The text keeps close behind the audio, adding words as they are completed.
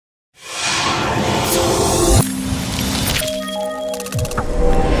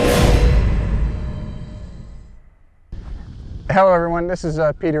Hello everyone, this is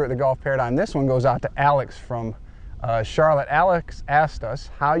Peter at the Golf Paradigm. This one goes out to Alex from Charlotte. Alex asked us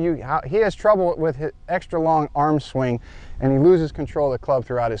how he has trouble with his extra long arm swing and he loses control of the club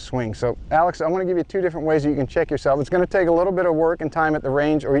throughout his swing. So Alex, I want to give you two different ways that you can check yourself. It's going to take a little bit of work and time at the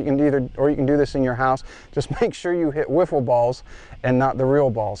range, or you can do this in your house. Just make sure you hit wiffle balls and not the real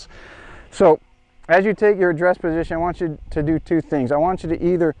balls. So as you take your address position, I want you to do two things. I want you to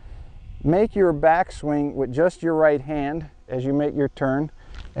either make your backswing with just your right hand as you make your turn,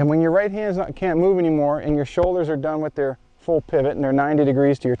 and when your right hand can't move anymore and your shoulders are done with their full pivot and they're 90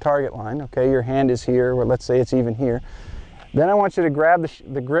 degrees to your target line, okay, your hand is here, or let's say it's even here, then I want you to grab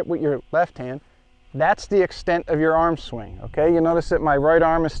the grip with your left hand. That's the extent of your arm swing, okay? You notice that my right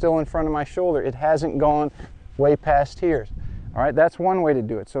arm is still in front of my shoulder. It hasn't gone way past here. All right, that's one way to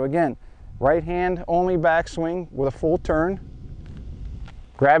do it. So again, right hand only backswing with a full turn.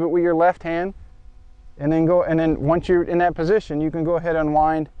 Grab it with your left hand, and then once you're in that position, you can go ahead and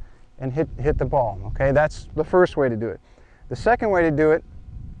unwind and hit the ball. Okay, that's the first way to do it. The second way to do it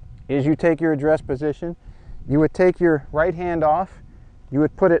is you take your address position. You would take your right hand off. You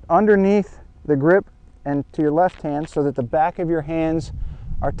would put it underneath the grip and to your left hand so that the back of your hands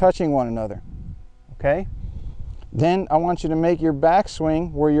are touching one another. Okay. Then I want you to make your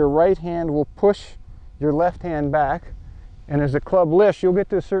backswing where your right hand will push your left hand back. And as the club lifts, you'll get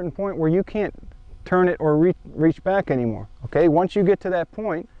to a certain point where you can't turn it or reach back anymore. Okay, once you get to that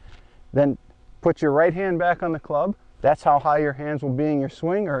point, then put your right hand back on the club. That's how high your hands will be in your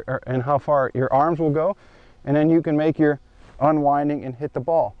swing, and how far your arms will go. And then you can make your unwinding and hit the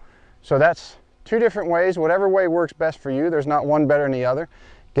ball. So that's two different ways. Whatever way works best for you. There's not one better than the other.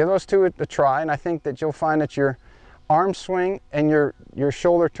 Give those two a try, and I think that you'll find that your arm swing and your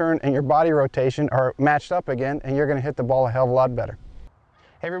shoulder turn and your body rotation are matched up again, and you're going to hit the ball a hell of a lot better.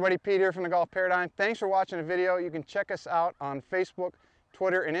 Hey everybody, Pete here from the Golf Paradigm. Thanks for watching the video. You can check us out on Facebook,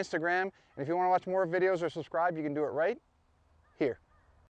 Twitter, and Instagram. And if you want to watch more videos or subscribe, you can do it right here.